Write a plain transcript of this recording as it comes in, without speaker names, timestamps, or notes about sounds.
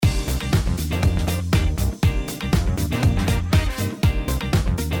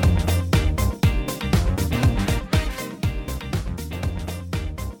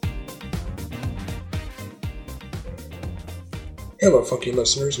Hello, funky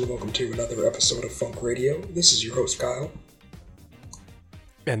listeners, and welcome to another episode of Funk Radio. This is your host, Kyle.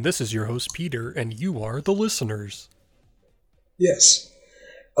 And this is your host, Peter, and you are the listeners. Yes.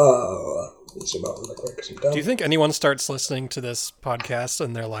 Zoom out really quick, zoom down. Do you think anyone starts listening to this podcast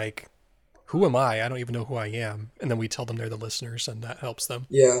and they're like, who am I? I don't even know who I am. And then we tell them they're the listeners, and that helps them.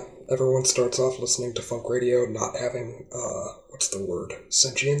 Yeah, everyone starts off listening to Funk Radio, not having,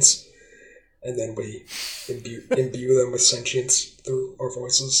 sentience. And then we imbue them with sentience through our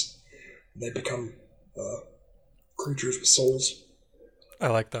voices. And they become creatures with souls. I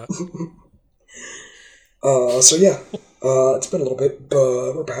like that. It's been a little bit,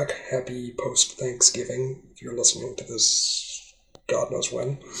 but we're back. Happy post-Thanksgiving, if you're listening to this, God knows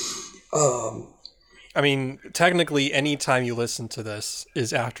when. I mean, technically, any time you listen to this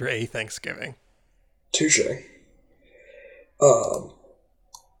is after a Thanksgiving. Touche.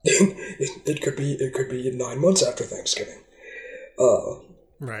 It could be 9 months after Thanksgiving.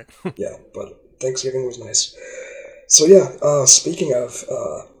 Right. Yeah, but Thanksgiving was nice. So yeah, speaking of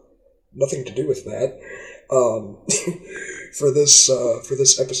nothing to do with that, for this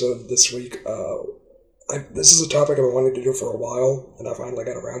episode this week, this is a topic I've been wanting to do for a while, and I finally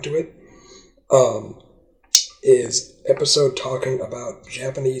got around to it. Is episode talking about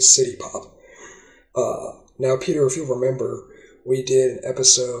Japanese city pop. Now, Peter, if you remember, we did an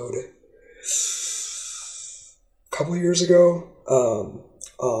episode a couple of years ago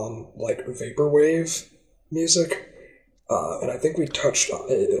on like vaporwave music, and I think we touched on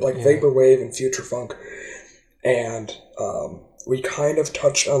vaporwave and future funk, and we kind of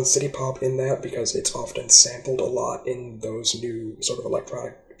touched on city pop in that because it's often sampled a lot in those new sort of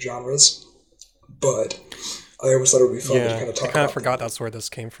electronic genres. But I always thought it would be fun to kind of talk about. I kind of forgot that's where this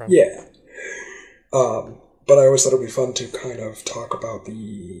came from. Yeah. But I always thought it would be fun to kind of talk about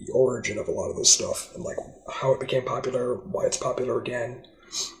the origin of a lot of this stuff and like how it became popular, why it's popular again.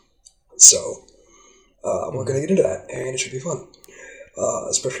 So we're going to get into that, and it should be fun,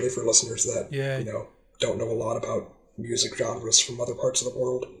 especially for listeners that don't know a lot about music genres from other parts of the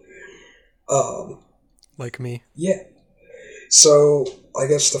world. Like me. Yeah. So I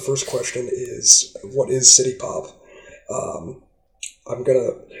guess the first question is, what is city pop?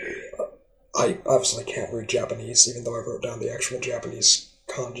 I obviously can't read Japanese, even though I wrote down the actual Japanese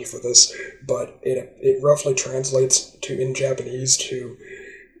kanji for this, but it roughly translates in Japanese to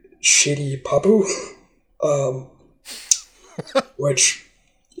shitty papu, which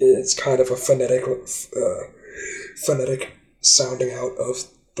is kind of a phonetic sounding out of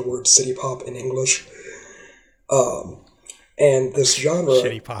the word city pop in English. And this genre...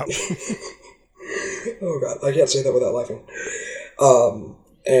 Shitty pop. Oh god, I can't say that without laughing.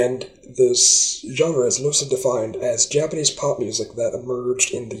 And this genre is loosely defined as Japanese pop music that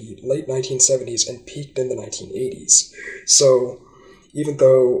emerged in the late 1970s and peaked in the 1980s. So, even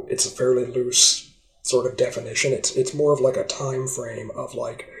though it's a fairly loose sort of definition, it's more of like a time frame of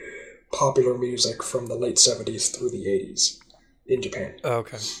like popular music from the late 70s through the 80s in Japan. Oh,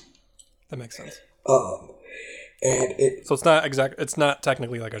 okay. That makes sense. So it's not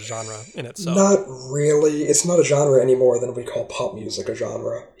technically like a genre in itself. Not really. It's not a genre any more than we call pop music a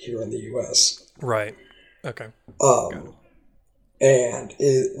genre here in the U.S. Right. Okay. And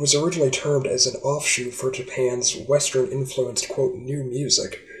it was originally termed as an offshoot for Japan's Western-influenced, quote, new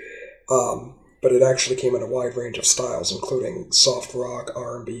music. But it actually came in a wide range of styles, including soft rock,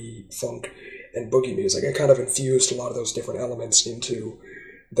 R&B, funk, and boogie music. It kind of infused a lot of those different elements into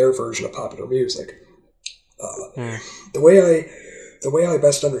their version of popular music. The way I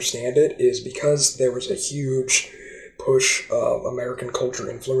best understand it is because there was a huge push of American culture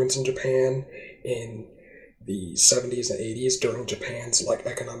influence in Japan in the 70s and 80s during Japan's like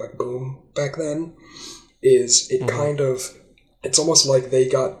economic boom back then. It's almost like they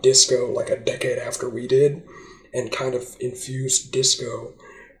got disco like a decade after we did and kind of infused disco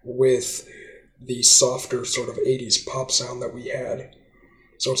with the softer sort of 80s pop sound that we had.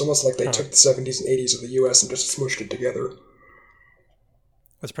 So it's almost like they took the 70s and 80s of the U.S. and just smushed it together.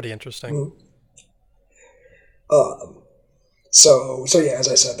 That's pretty interesting. Mm-hmm. So yeah, as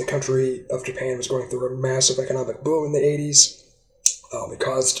I said, the country of Japan was going through a massive economic boom in the 80s. It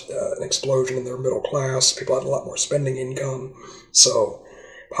caused an explosion in their middle class. People had a lot more spending income. So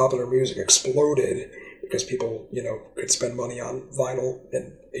popular music exploded because people, could spend money on vinyl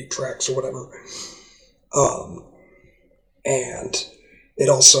and 8-tracks or whatever. And it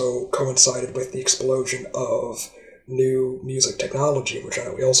also coincided with the explosion of new music technology, which I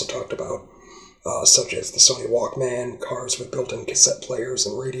know we also talked about, such as the Sony Walkman, cars with built-in cassette players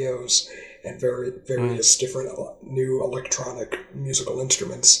and radios, and various different new electronic musical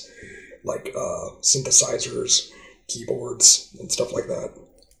instruments like synthesizers, keyboards and stuff like that.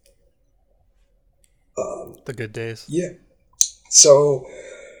 The good days. Yeah. So,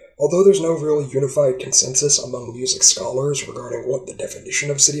 although there's no real unified consensus among music scholars regarding what the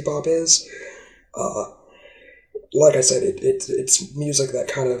definition of city pop is, like I said, it's music that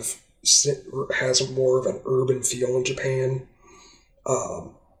kind of has more of an urban feel in Japan,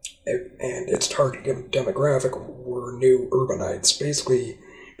 and its target demographic were new urbanites. Basically,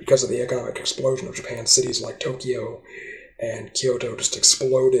 because of the economic explosion of Japan, cities like Tokyo and Kyoto just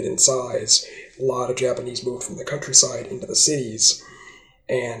exploded in size. A lot of Japanese moved from the countryside into the cities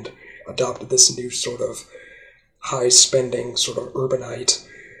and adopted this new sort of high-spending, sort of urbanite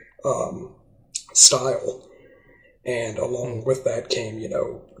style. And along with that came,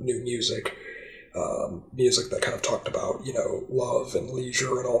 new music. Music that kind of talked about, love and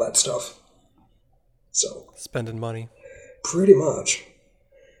leisure and all that stuff. So spending money. Pretty much.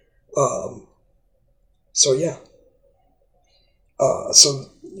 So yeah. So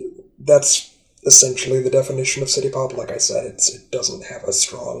that's essentially the definition of city pop. Like I said, it doesn't have a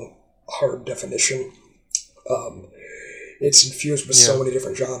strong, hard definition. It's infused with so many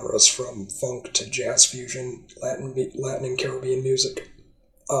different genres, from funk to jazz fusion, Latin and Caribbean music.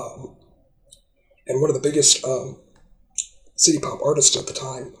 And one of the biggest city pop artists at the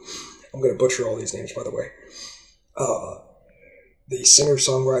time, I'm going to butcher all these names, by the way, the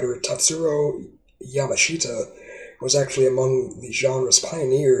singer-songwriter Tatsuro Yamashita was actually among the genre's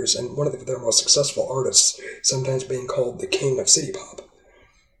pioneers and one of their most successful artists, sometimes being called the king of city pop.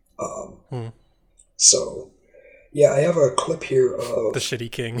 So, yeah, I have a clip here of... The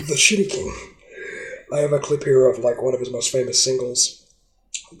Shitty King. The Shitty King. I have a clip here of, one of his most famous singles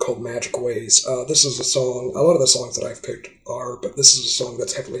called Magic Ways. This is a song... A lot of the songs that I've picked are, but this is a song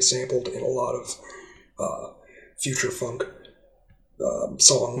that's heavily sampled in a lot of future funk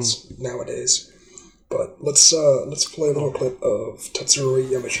songs nowadays. But let's play a little clip of Tatsuro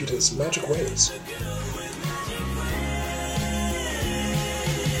Yamashita's Magic Ways.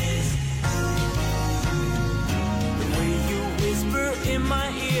 The way you whisper in my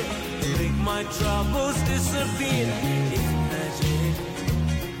ear, make my troubles disappear. It's magic.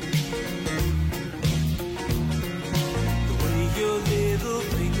 The way your little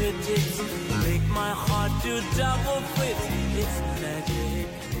fingertips make my heart do double flips. It's magic.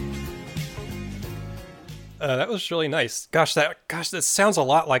 That was really nice. Gosh, that sounds a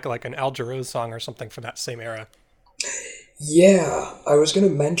lot like an Al Jarreau song or something from that same era. Yeah, I was going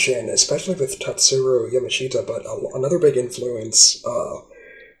to mention, especially with Tatsuro Yamashita, but another big influence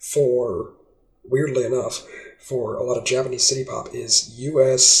weirdly enough, for a lot of Japanese city pop is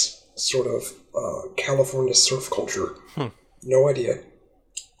U.S. sort of California surf culture. No idea.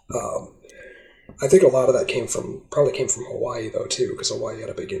 I think a lot of that probably came from Hawaii, though, too, because Hawaii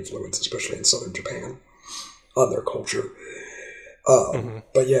had a big influence, especially in southern Japan, on their culture.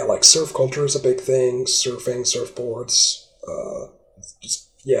 But yeah, surf culture is a big thing. Surfing, surfboards.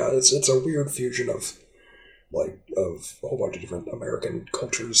 It's a weird fusion of a whole bunch of different American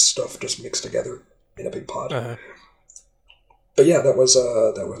cultures stuff just mixed together in a big pot. But yeah, that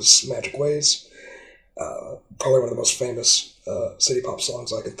was Magic Ways. Probably one of the most famous city pop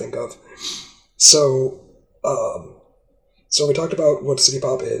songs I could think of. So we talked about what city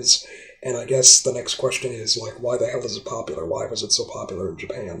pop is. And I guess the next question is, why the hell is it popular? Why was it so popular in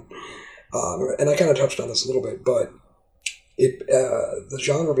Japan? And I kind of touched on this a little bit, but the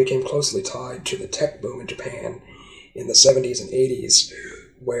genre became closely tied to the tech boom in Japan in the 70s and 80s,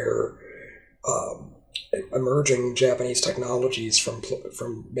 where emerging Japanese technologies from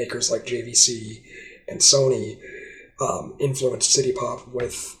makers like JVC and Sony influenced city pop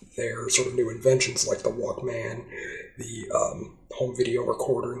with their sort of new inventions like the Walkman, the home video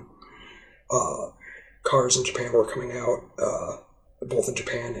recorder. Cars in Japan were coming out, both in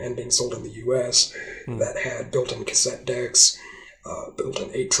Japan and being sold in the U.S., that had built-in cassette decks, built-in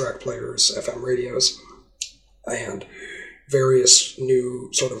 8-track players, FM radios, and various new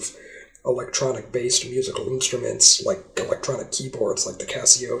sort of electronic-based musical instruments, like electronic keyboards like the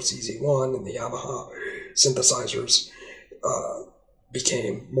Casio CZ1 and the Yamaha synthesizers,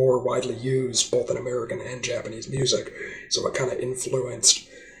 became more widely used both in American and Japanese music. So it kind of influenced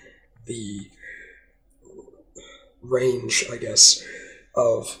the range, I guess,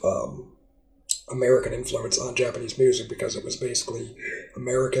 of American influence on Japanese music, because it was basically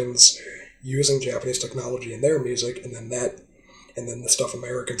Americans using Japanese technology in their music, and then the stuff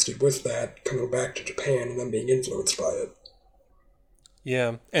Americans did with that coming back to Japan and then being influenced by it.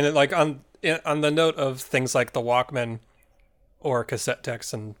 Yeah, and on the note of things like the Walkman or cassette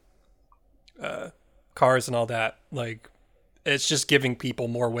decks and cars and all that, it's just giving people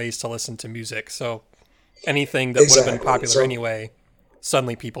more ways to listen to music. So anything that would have been Exactly. popular So- anyway,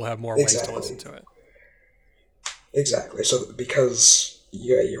 suddenly people have more ways to Exactly. listen to it. Exactly. So because,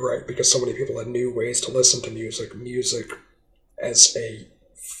 yeah, you're right, because so many people had new ways to listen to music as a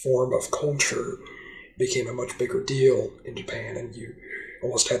form of culture became a much bigger deal in Japan, and you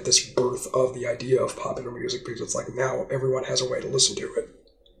almost had this birth of the idea of popular music because it's like now everyone has a way to listen to it.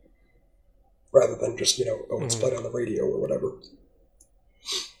 Rather than just, it's played on the radio or whatever.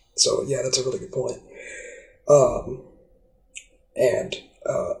 So, yeah, that's a really good point. And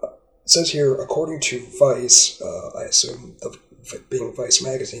it says here, according to Vice, I assume being Vice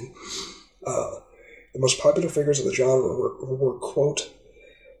magazine, the most popular figures of the genre were, quote,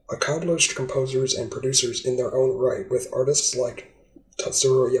 accomplished composers and producers in their own right, with artists like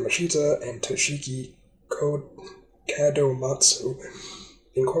Tatsuro Yamashita and Toshiki Kadomatsu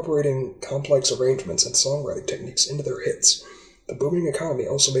incorporating complex arrangements and songwriting techniques into their hits. The booming economy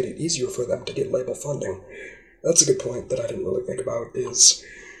also made it easier for them to get label funding. That's a good point that I didn't really think about, is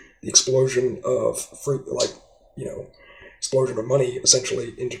the explosion of explosion of money,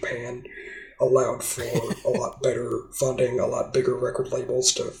 essentially, in Japan allowed for a lot better funding, a lot bigger record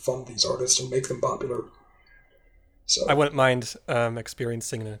labels to fund these artists and make them popular. So I wouldn't mind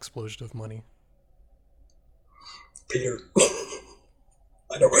experiencing an explosion of money. Peter,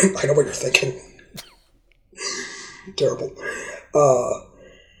 I know what you're thinking. Terrible.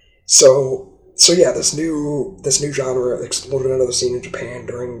 So yeah, this new genre exploded into the scene in Japan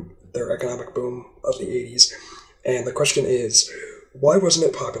during their economic boom of the 80s. And the question is, why wasn't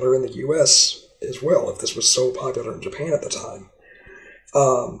it popular in the US as well, if this was so popular in Japan at the time?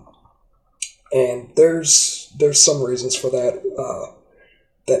 And there's some reasons for that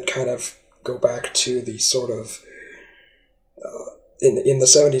that kind of go back to the sort of in the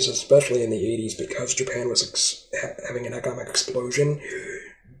 70s, especially in the 80s, because Japan was having an economic explosion.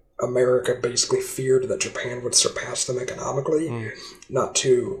 America basically feared that Japan would surpass them economically, not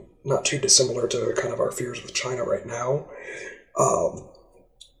too dissimilar to kind of our fears with China right now.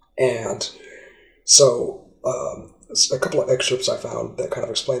 And so a couple of excerpts I found that kind of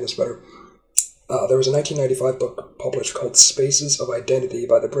explain this better. There was a 1995 book published called Spaces of Identity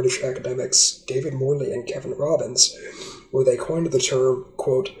by the British academics David Morley and Kevin Robbins, where they coined the term,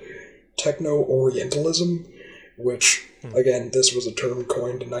 quote, techno-orientalism, which, again, this was a term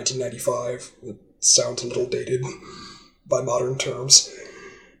coined in 1995. It sounds a little dated by modern terms.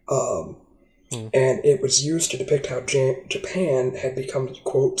 And it was used to depict how Japan had become,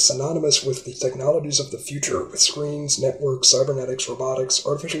 quote, synonymous with the technologies of the future, with screens, networks, cybernetics, robotics,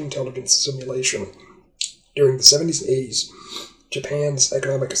 artificial intelligence, simulation. During the 70s and 80s, Japan's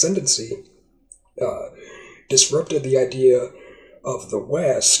economic ascendancy disrupted the idea of the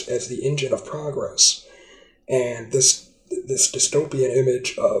West as the engine of progress. And this dystopian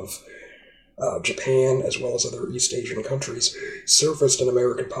image of Japan, as well as other East Asian countries, surfaced in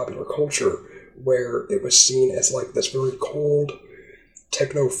American popular culture, where it was seen as like this very cold,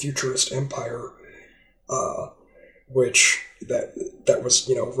 techno-futurist empire, which that was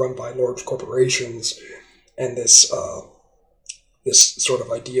run by large corporations, and this sort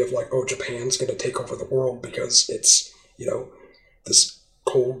of idea of like, oh, Japan's going to take over the world because it's this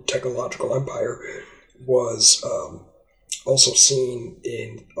cold technological empire was also seen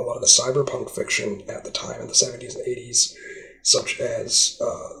in a lot of the cyberpunk fiction at the time in the 70s and 80s, such as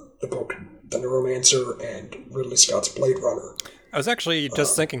the book The Neuromancer and Ridley Scott's Blade Runner. I was actually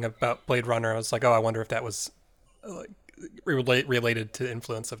just thinking about Blade Runner. I was like, oh, I wonder if that was related to the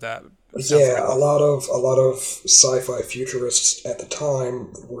influence of that. Yeah, a lot of sci-fi futurists at the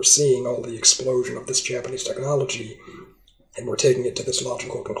time were seeing all the explosion of this Japanese technology, and were taking it to this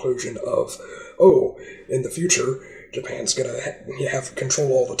logical conclusion of, oh, in the future, Japan's going to have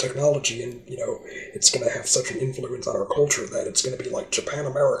control all the technology, and it's going to have such an influence on our culture that it's going to be like Japan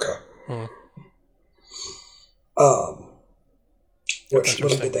America. Which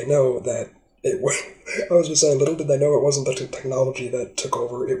little did they know that it was. I was just saying, little did they know it wasn't the technology that took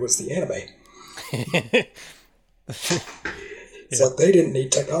over; it was the anime. It's like they didn't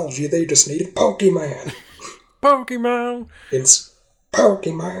need technology; they just needed Pokemon. Pokemon. It's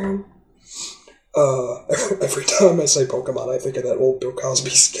Pokemon. Every time I say Pokemon, I think of that old Bill Cosby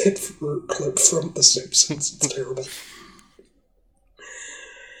skit clip from The Simpsons. It's terrible.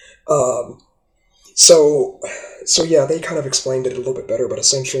 So yeah, they kind of explained it a little bit better, but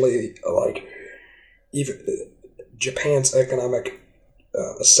essentially, like, even Japan's economic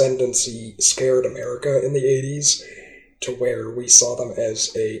ascendancy scared America in the 80s to where we saw them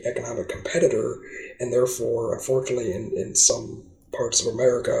as a economic competitor, and therefore, unfortunately, in some parts of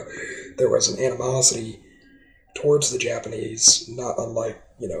America, there was an animosity towards the Japanese, not unlike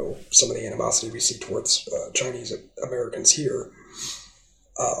some of the animosity we see towards Chinese Americans here.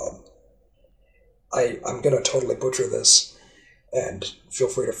 I'm going to totally butcher this, and feel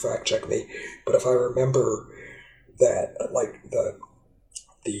free to fact check me, but if I remember that, like,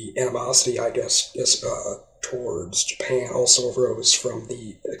 the animosity, I guess, is towards Japan also arose from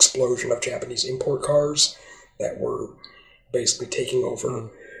the explosion of Japanese import cars that were basically taking over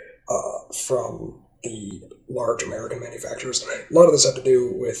from the large American manufacturers. A lot of this had to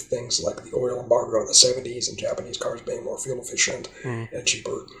do with things like the oil embargo in the 70s and Japanese cars being more fuel efficient and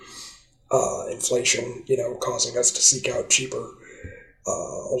cheaper. Inflation, causing us to seek out cheaper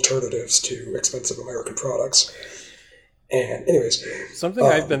alternatives to expensive American products. And anyways, something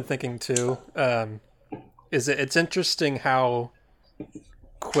I've been thinking too is that it's interesting how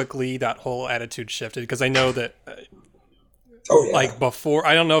quickly that whole attitude shifted, because I know that like before,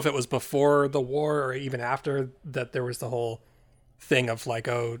 I don't know if it was before the war or even after that, there was the whole thing of like,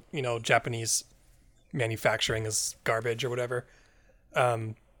 Japanese manufacturing is garbage or whatever.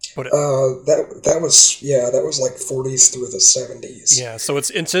 But that was like 40s through the 70s. Yeah, so it's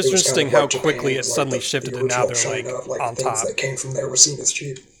interesting how quickly it suddenly shifted, and now they're China, on things top. that came from there were seen as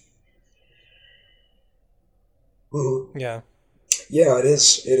cheap. Mm-hmm. Yeah. Yeah, it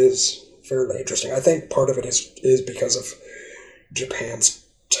is fairly interesting. I think part of it is because of Japan's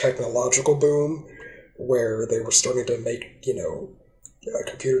technological boom, where they were starting to make,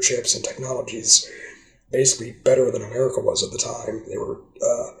 computer chips and technologies basically better than America was at the time. They were,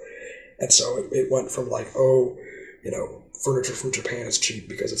 and so it went from like, furniture from Japan is cheap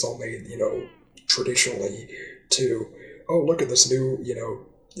because it's all made, traditionally, to, look at this new,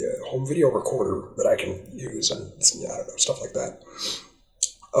 home video recorder that I can use, and I don't know, stuff like that.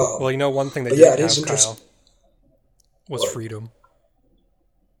 Well, one thing they it didn't have, Kyle, was freedom.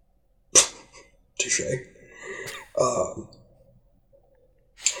 Touche.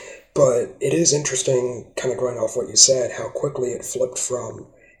 But it is interesting, kind of going off what you said, how quickly it flipped from,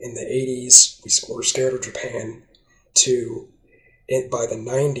 in the 80s, we were scared of Japan, to, by the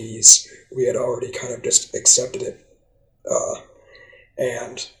 90s, we had already kind of just accepted it.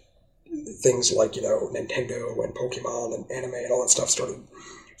 And things like, Nintendo and Pokemon and anime and all that stuff started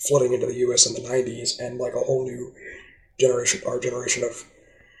flooding into the US in the 90s, and like a whole new generation, our generation of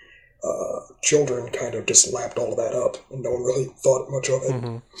children kind of just lapped all of that up, and no one really thought much of it.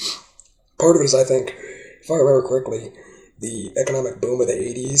 Mm-hmm. Part of it is, I think, if I remember correctly, the economic boom of the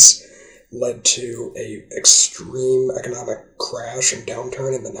 80s led to a extreme economic crash and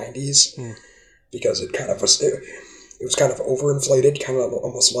downturn in the 90s, because it kind of was, it was kind of overinflated, kind of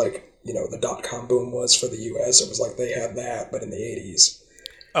almost like, the dot-com boom was for the US. It was like they had that, but in the 80s.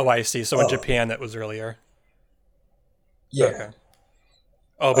 Oh, I see. So in Japan, that was earlier. Yeah. Okay.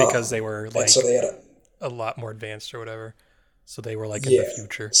 Oh, because they were like so they had a lot more advanced or whatever. So they were like in the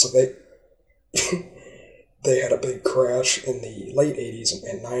future. So they had a big crash in the late 80s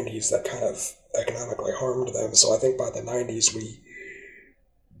and 90s that kind of economically harmed them. So I think by the 90s we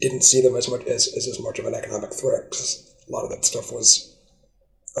didn't see them as much as much of an economic threat, because a lot of that stuff was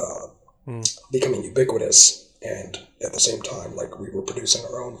becoming ubiquitous, and at the same time, like, we were producing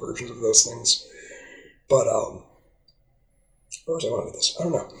our own versions of those things. But where was I going with this? I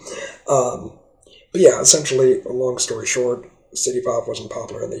don't know. But yeah, essentially, a long story short, City Pop wasn't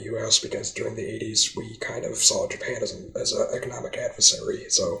popular in the U.S. because during the 80s we kind of saw Japan as an economic adversary,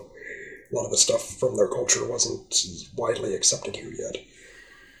 so a lot of the stuff from their culture wasn't widely accepted here yet.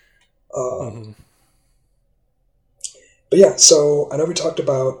 But yeah, so I know we talked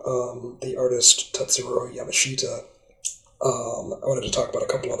about the artist Tatsuro Yamashita. I wanted to talk about a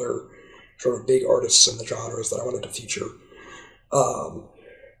couple other sort of big artists in the genres that I wanted to feature.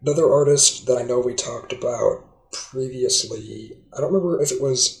 Another artist that I know we talked about previously, I don't remember if it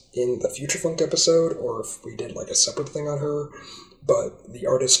was in the Future Funk episode or if we did like a separate thing on her, but the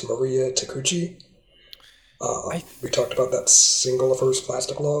artist Maria Takuchi. We talked about that single of hers,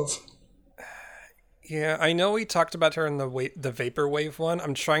 Plastic Love. Yeah, I know we talked about her in the Vaporwave one.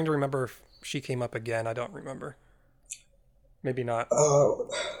 I'm trying to remember if she came up again. I don't remember. Maybe not.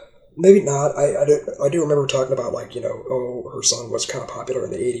 Maybe not. I do remember talking about, like, her song was kind of popular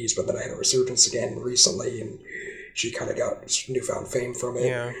in the 80s, but then I had a resurgence again recently, and she kind of got newfound fame from it.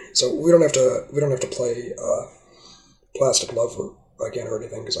 Yeah. So we don't have to play Plastic Love again or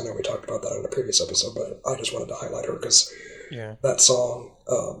anything, because I know we talked about that in a previous episode, but I just wanted to highlight her because that song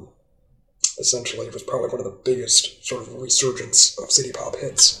essentially was probably one of the biggest sort of resurgence of city pop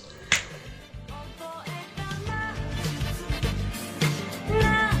hits.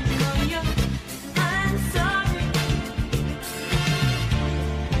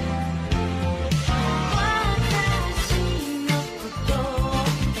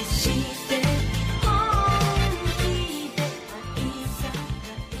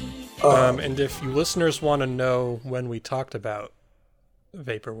 And if you listeners want to know when we talked about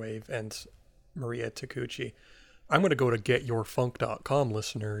Vaporwave and Maria Takeuchi, I'm going to go to getyourfunk.com,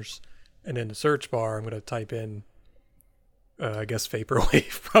 listeners, and in the search bar, I'm going to type in, I guess,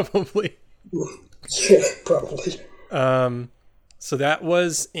 Vaporwave, probably. Yeah, probably. So that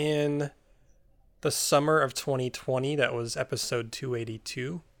was in the summer of 2020. That was episode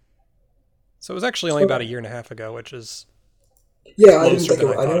 282. So it was actually only about a year and a half ago, which is... Yeah, I didn't think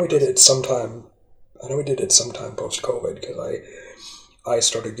I know we did it sometime. I know we did it sometime post-COVID because I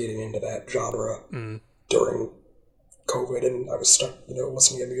started getting into that genre during COVID, and I was stuck,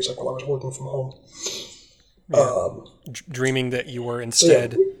 listening to music while I was working from home. Yeah. Dreaming that you were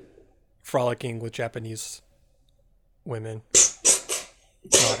instead frolicking with Japanese women,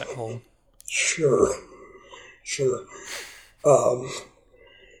 not at home. Sure.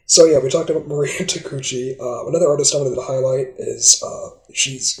 So yeah, we talked about Maria Takeuchi. Another artist I wanted to highlight is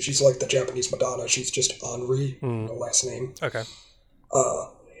she's like the Japanese Madonna. She's just Henri, no last name. Okay.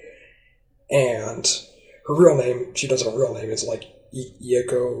 And her real name, she doesn't have a real name, is like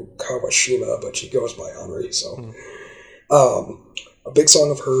Ieko Kawashima, but she goes by Henri. So, a big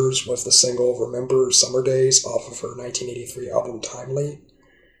song of hers was the single "Remember Summer Days" off of her 1983 album "Timely."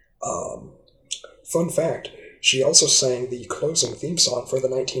 Fun fact. She also sang the closing theme song for the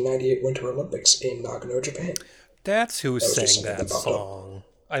 1998 Winter Olympics in Nagano, Japan. That's who sang that song.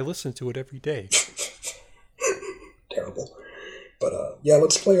 I listen to it every day. Terrible. But yeah,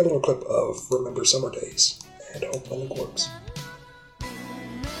 let's play a little clip of Remember Summer Days, and hope the link works.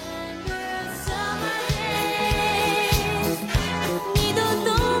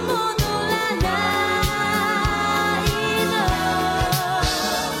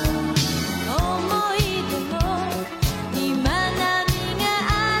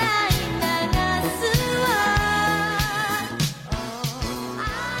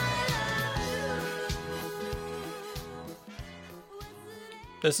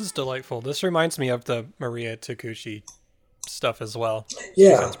 This is delightful. This reminds me of the Maria Takeuchi stuff as well.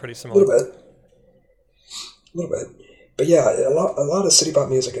 Yeah, sounds pretty similar. A little bit. But yeah, a lot of city pop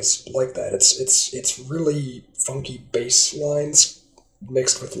music is like that. It's really funky bass lines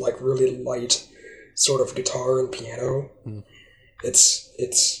mixed with like really light sort of guitar and piano.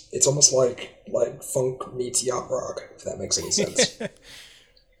 It's almost like funk meets yacht rock, if that makes any sense.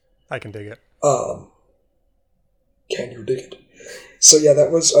 I can dig it. Can you dig it? So yeah, that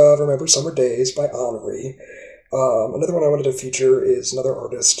was Remember Summer Days by Henri. Another one I wanted to feature is another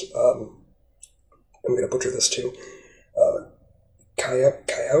artist. I'm going to butcher this too.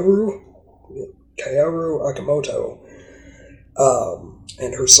 Kaoru Akimoto.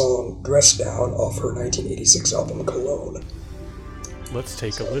 And her song Dress Down off her 1986 album Cologne. Let's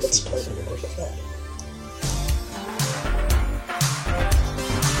take a listen. Let's play a clip of that.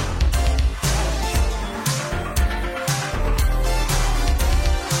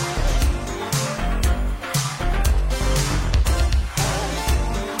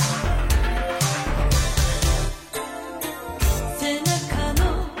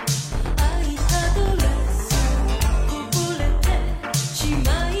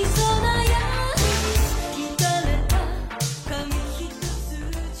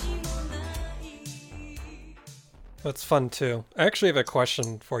 That's fun too. I actually have a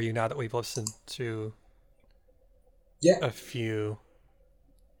question for you now that we've listened to a few.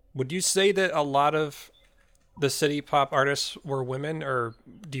 Would you say that a lot of the city pop artists were women, or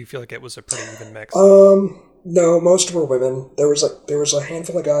do you feel like it was a pretty even mix? No, most were women. There was a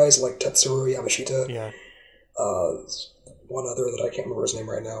handful of guys like Tetsuro Yamashita. Yeah. One other that I can't remember his name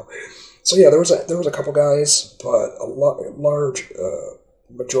right now. So yeah, there was a couple guys, but a large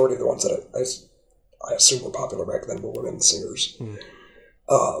majority of the ones that I assume were popular back then were women singers.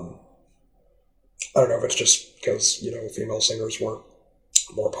 I don't know if it's just because, female singers were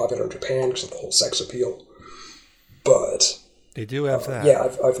more popular in Japan because of the whole sex appeal. But they do have that. Yeah,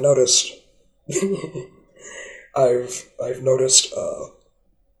 I've noticed. I've noticed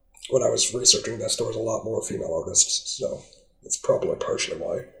when I was researching this, there was a lot more female artists, so it's probably partially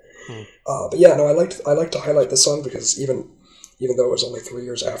why. But yeah, no, I like to highlight this song because even though it was only 3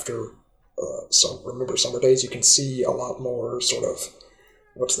 years after Remember Summer Days, you can see a lot more sort of,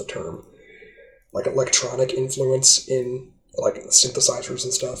 what's the term, like electronic influence in like synthesizers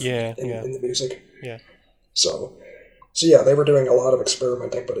and stuff in the music. Yeah. So yeah, they were doing a lot of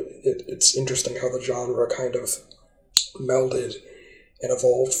experimenting, but it's interesting how the genre kind of melded and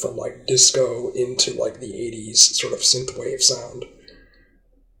evolved from like disco into like the 80s sort of synthwave sound.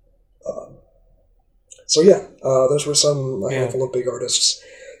 So yeah, those were a handful of big artists.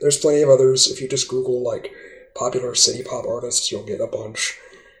 There's plenty of others. If you just Google like popular city pop artists, you'll get a bunch.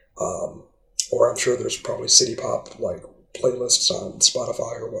 or I'm sure there's probably city pop like playlists on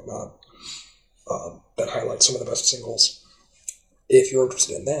Spotify or whatnot that highlight some of the best singles, if you're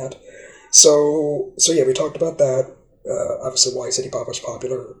interested in that. So yeah, we talked about that. Obviously, why city pop was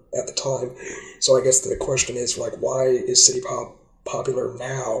popular at the time. So I guess the question is, like, why is city pop popular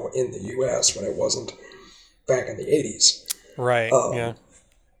now in the U.S. when it wasn't back in the 80s? Right, yeah.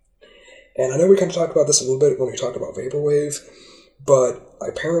 And I know we kind of talked about this a little bit when we talked about Vaporwave, but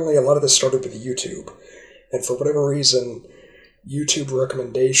apparently a lot of this started with YouTube. And for whatever reason, YouTube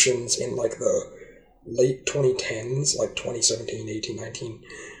recommendations in, like, the late 2010s, like 2017, 18, 19,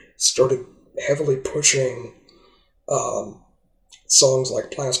 started heavily pushing songs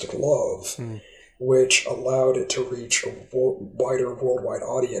like Plastic Love, which allowed it to reach a wider worldwide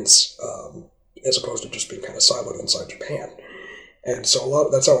audience, as opposed to just being kind of siloed inside Japan. And so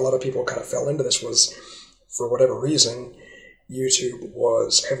that's how a lot of people kind of fell into this, was, for whatever reason, YouTube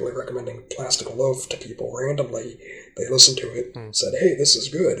was heavily recommending Plastic Love to people randomly. They listened to it, said, hey, this is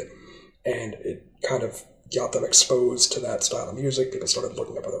good. And it kind of got them exposed to that style of music. People started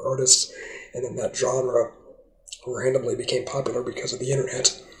looking up other artists, and then that genre randomly became popular because of the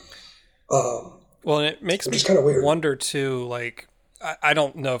internet. Well, and it makes me kind of weird. Wonder too, like, I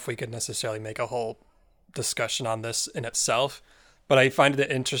don't know if we could necessarily make a whole discussion on this in itself, but I find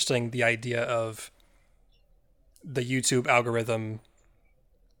it interesting, the idea of the YouTube algorithm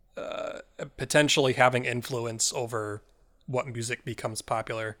potentially having influence over what music becomes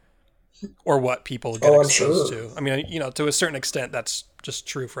popular or what people get exposed to. I mean, to a certain extent, that's just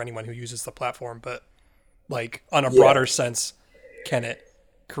true for anyone who uses the platform, but like on a broader sense, can it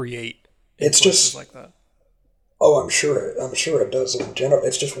create influences like that? Oh, I'm sure it does in general.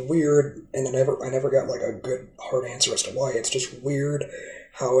 It's just weird, and I never got like a good hard answer as to why. It's just weird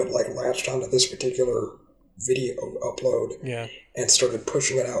how it like latched onto this particular video upload, and started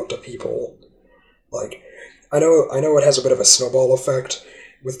pushing it out to people. Like, I know it has a bit of a snowball effect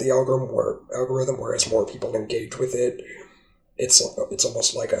with the algorithm, where as more people engage with it, it's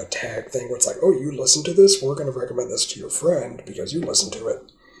almost like a tag thing where it's like, oh, you listen to this, we're going to recommend this to your friend because you listened to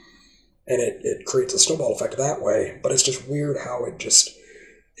it. And it creates a snowball effect that way, but it's just weird how it just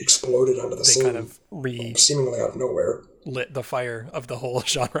exploded onto the scene, kind of seemingly out of nowhere. Lit the fire of the whole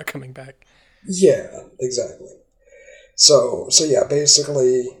genre coming back. Yeah, exactly. So yeah,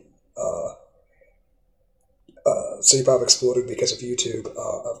 basically, city pop exploded because of YouTube.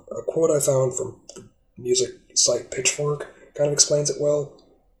 A quote I found from the music site Pitchfork kind of explains it well.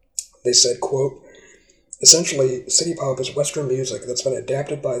 They said, quote, essentially, city pop is Western music that's been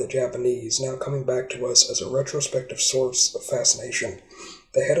adapted by the Japanese, now coming back to us as a retrospective source of fascination.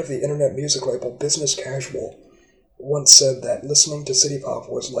 The head of the internet music label Business Casual once said that listening to city pop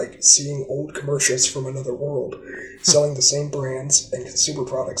was like seeing old commercials from another world, selling the same brands and consumer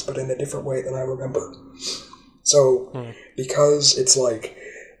products, but in a different way than I remember. So, because it's like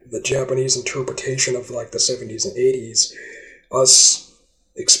the Japanese interpretation of like the 70s and 80s, us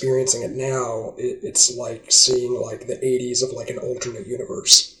experiencing it now, it's like seeing like the 80s of like an alternate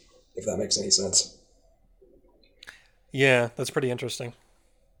universe, if that makes any sense. Yeah, that's pretty interesting.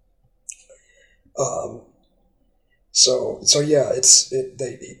 So yeah,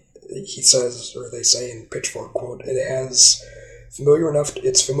 he says, or they say in Pitchfork, quote, it's familiar enough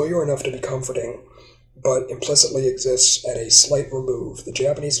to be comforting, but implicitly exists at a slight remove. The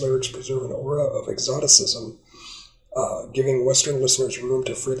Japanese lyrics preserve an aura of exoticism, giving Western listeners room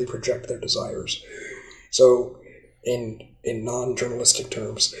to freely project their desires. So, in non-journalistic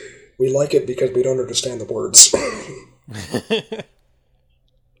terms, we like it because we don't understand the words.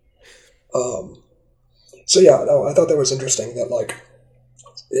 So yeah, no, I thought that was interesting that like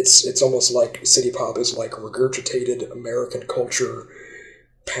it's almost like city pop is like regurgitated American culture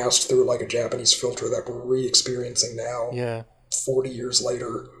passed through like a Japanese filter that we're re-experiencing now, 40 years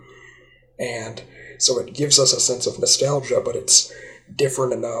later, and so it gives us a sense of nostalgia, but it's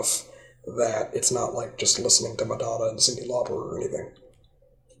different enough that it's not like just listening to Madonna and Cyndi Lauper or anything.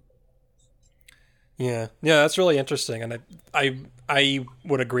 Yeah, that's really interesting, and I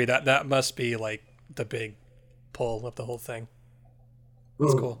would agree that must be like the big pull of the whole thing.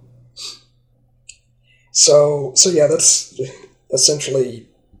 That's cool. So yeah, that's essentially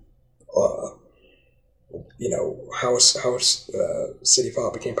how city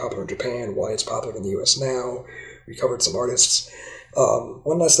pop became popular in Japan, why it's popular in the US now. We covered some artists.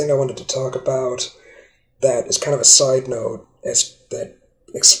 One last thing I wanted to talk about that is kind of a side note that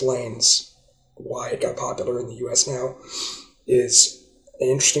explains why it got popular in the US now is an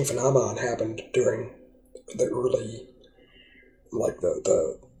interesting phenomenon happened during the early, like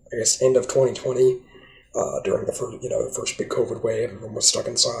the I guess, end of 2020. during the first big COVID wave. Everyone was stuck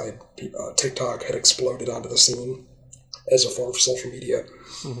inside. TikTok had exploded onto the scene as a form of social media.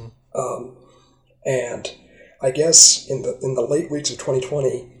 Mm-hmm. And I guess in the late weeks of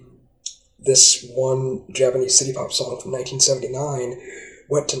 2020, this one Japanese city pop song from 1979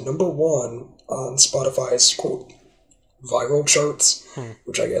 went to number 1 on Spotify's, quote, viral charts,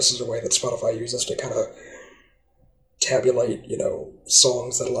 which I guess is a way that Spotify uses to kind of tabulate,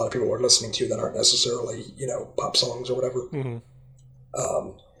 songs that a lot of people are listening to that aren't necessarily, pop songs or whatever. Mm-hmm.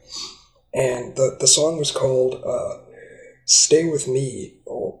 And the song was called Stay With Me,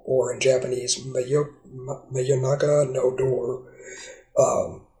 or in Japanese, Mayonaka no Door.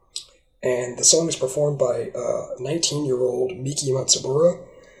 And the song is performed by 19-year-old Miki Matsubara.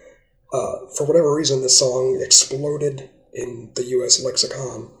 For whatever reason, this song exploded in the U.S.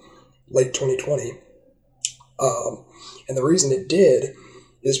 lexicon late 2020. And the reason it did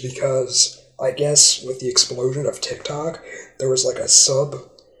is because, I guess, with the explosion of TikTok, there was like a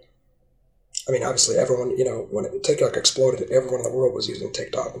obviously everyone, when TikTok exploded, everyone in the world was using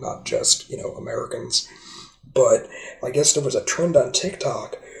TikTok, not just, Americans. But I guess there was a trend on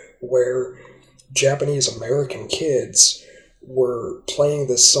TikTok where Japanese American kids were playing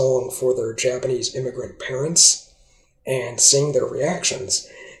this song for their Japanese immigrant parents and seeing their reactions.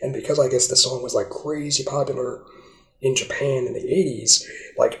 And because I guess the song was like crazy popular in Japan in the 80s,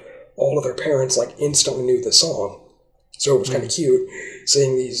 like all of their parents like instantly knew the song. So it was kind of cute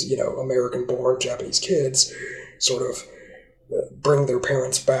seeing these, American-born Japanese kids sort of bring their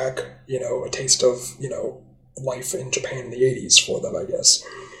parents back, a taste of, life in Japan in the 80s for them, I guess.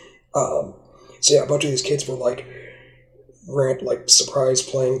 So yeah, a bunch of these kids were like surprise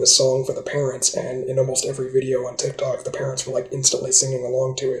playing the song for the parents, and in almost every video on TikTok, the parents were like instantly singing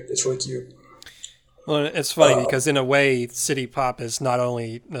along to it. It's really cute. Well, it's funny because in a way, city pop is not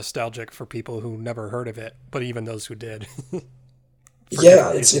only nostalgic for people who never heard of it, but even those who did.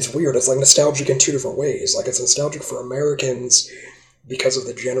 Yeah, it's weird. It's like nostalgic in two different ways. Like it's nostalgic for Americans because of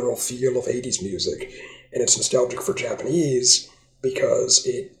the general feel of 80s music, and it's nostalgic for Japanese because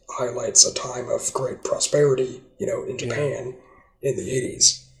it highlights a time of great prosperity, in Japan in the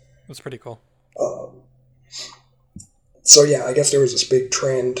 80s. That's pretty cool. So yeah, I guess there was this big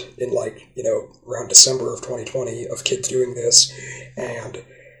trend in around December of 2020 of kids doing this, and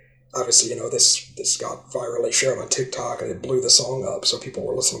obviously, this got virally shared on TikTok and it blew the song up, so people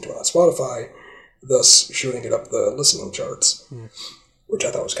were listening to it on Spotify, thus shooting it up the listening charts, which I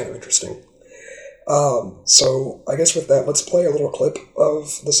thought was kind of interesting. So I guess with that, let's play a little clip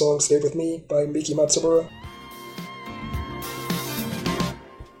of the song Stay With Me by Miki Matsubara.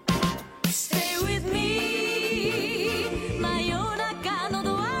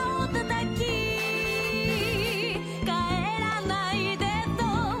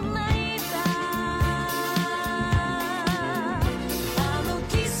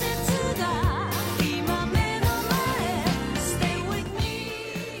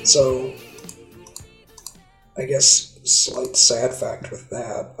 So, I guess slight sad fact with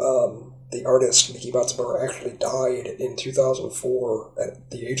that, the artist Miki Matsubara actually died in 2004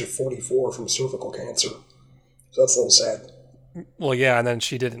 at the age of 44 from cervical cancer. So that's a little sad. Well, yeah, and then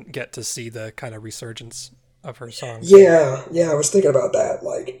she didn't get to see the kind of resurgence of her songs. Yeah, I was thinking about that.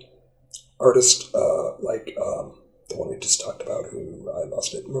 Like, artist, the one we just talked about, who I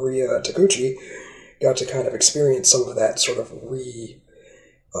lost it, Maria Taguchi, got to kind of experience some of that sort of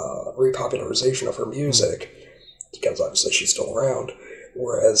repopularization of her music, because obviously she's still around,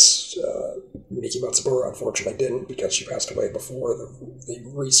 whereas Miki Matsubara unfortunately didn't, because she passed away before the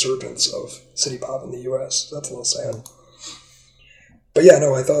resurgence of city pop in the US. So that's a little sad. But yeah,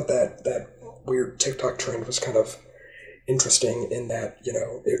 no, I thought that weird TikTok trend was kind of interesting in that,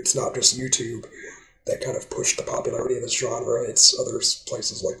 it's not just YouTube that kind of pushed the popularity of this genre, it's other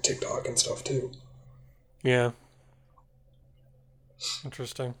places like TikTok and stuff too. Yeah.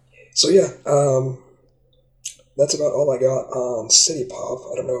 Interesting. So yeah, that's about all I got on city pop.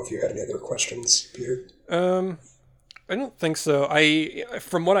 I don't know if you had any other questions, Peter. I don't think so.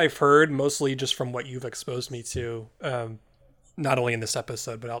 From what I've heard, mostly just from what you've exposed me to, not only in this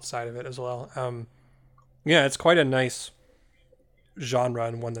episode but outside of it as well. Yeah, it's quite a nice genre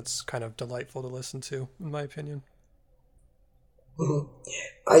and one that's kind of delightful to listen to, in my opinion. Mm-hmm.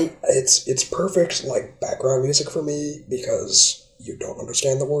 It's perfect background music for me because you don't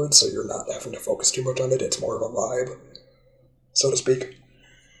understand the words, so you're not having to focus too much on it. It's more of a vibe, so to speak.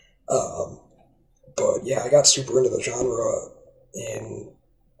 But yeah, I got super into the genre in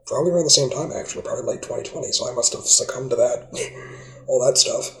probably around the same time, actually, probably late 2020, so I must have succumbed to that, all that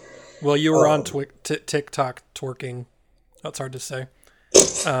stuff. Well, you were on TikTok twerking. That's hard to say.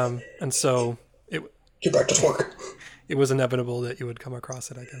 And so get back to twerk. It was inevitable that you would come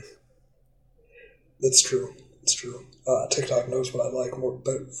across it, I guess. That's true. It's true. TikTok knows what I like more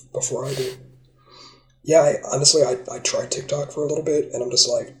before I do. Yeah, honestly, I tried TikTok for a little bit, and I'm just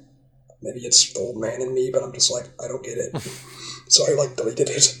like, maybe it's the old man in me, but I'm just like, I don't get it. So I, deleted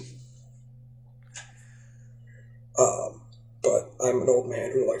it. But I'm an old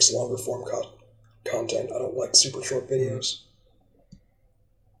man who likes longer form content. I don't like super short videos.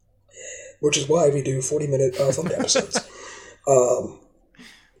 Which is why we do 40-minute Funk episodes.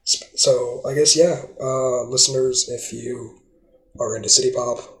 So I guess, yeah, listeners, if you are into city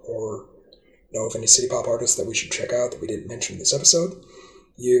pop or know of any city pop artists that we should check out that we didn't mention in this episode,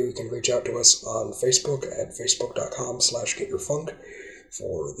 you can reach out to us on Facebook at facebook.com/getyourfunk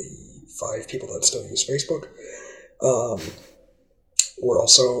for the 5 people that still use Facebook. We're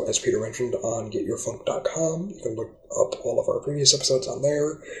also, as Peter mentioned, on getyourfunk.com. You can look up all of our previous episodes on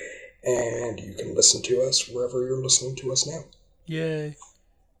there, and you can listen to us wherever you're listening to us now. Yay.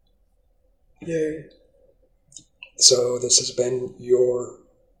 Yay. So this has been your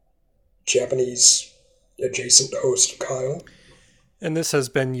Japanese adjacent host, Kyle. And this has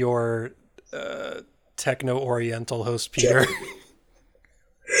been your techno-oriental host, Peter.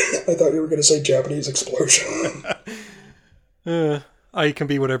 I thought you were going to say Japanese explosion. I can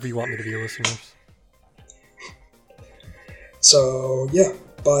be whatever you want me to be, listeners. So, yeah.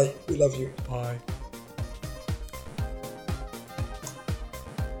 Bye. We love you. Bye.